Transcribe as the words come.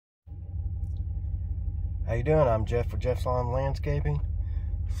How you doing? I'm Jeff with Jeff's Lawn Landscaping.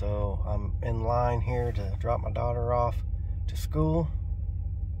 So I'm in line here to drop my daughter off to school.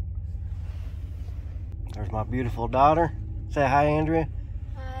 There's my beautiful daughter. Say hi, Andrea.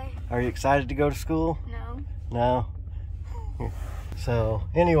 Hi. Are you excited to go to school? No. No? So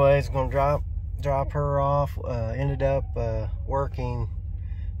anyways, gonna drop her off. Ended up working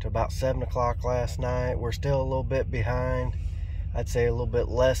to about 7 o'clock last night. We're still a little bit behind. I'd say a little bit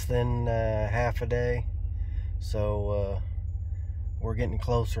less than half a day. So we're getting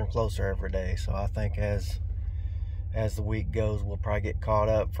closer and closer every day. So I think as the week goes, we'll probably get caught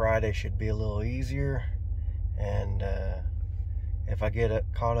up. Friday should be a little easier, and if I get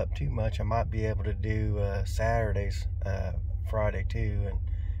caught up too much, I might be able to do Saturdays, Friday too,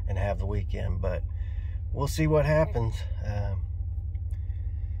 and have the weekend. But we'll see what happens.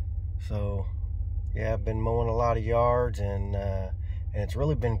 So yeah, I've been mowing a lot of yards, and it's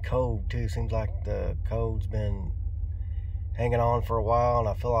really been cold too. Seems like the cold's been hanging on for a while, and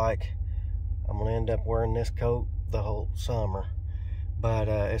I feel like I'm gonna end up wearing this coat the whole summer. But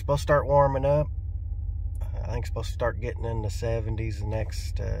it's supposed to start warming up. I think it's supposed to start getting in the 70s the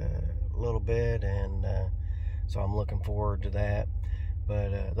next little bit, and so I'm looking forward to that.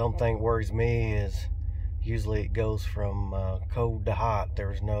 But the only thing that worries me is usually it goes from cold to hot.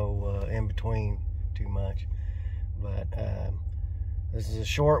 There's no in between too much. But this is a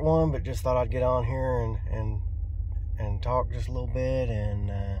short one, but just thought I'd get on here and talk just a little bit. And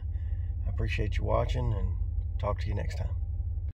I appreciate you watching, and talk to you next time.